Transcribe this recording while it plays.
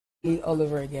all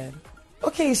over again.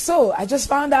 Okay, so I just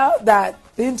found out that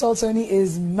Thin Tall Tony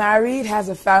is married, has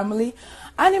a family,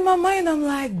 and in my mind I'm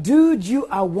like, dude, you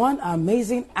are one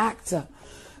amazing actor.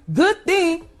 Good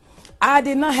thing I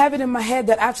did not have it in my head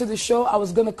that after the show I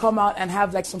was gonna come out and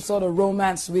have like some sort of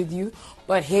romance with you.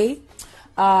 But hey,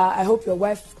 I hope your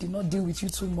wife did not deal with you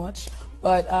too much.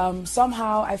 But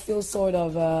somehow I feel sort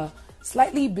of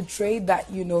slightly betrayed that,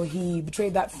 you know, he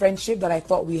betrayed that friendship that I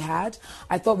thought we had.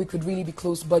 I thought we could really be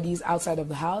close buddies outside of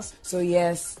the house. So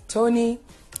yes, Tony,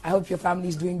 I hope your family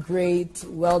is doing great.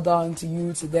 Well done to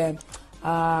you, to them.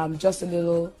 Just a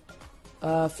little,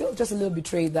 feel just a little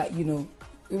betrayed that, you know,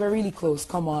 we were really close.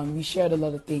 Come on, we shared a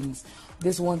lot of things.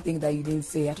 This one thing that you didn't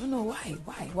say, I don't know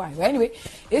why. But anyway,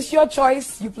 it's your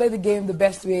choice. You play the game the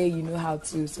best way you know how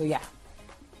to. So yeah.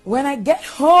 When I get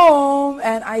home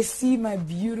and I see my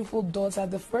beautiful daughter,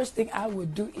 the first thing I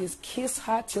would do is kiss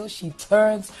her till she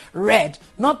turns red.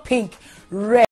 Not pink, red.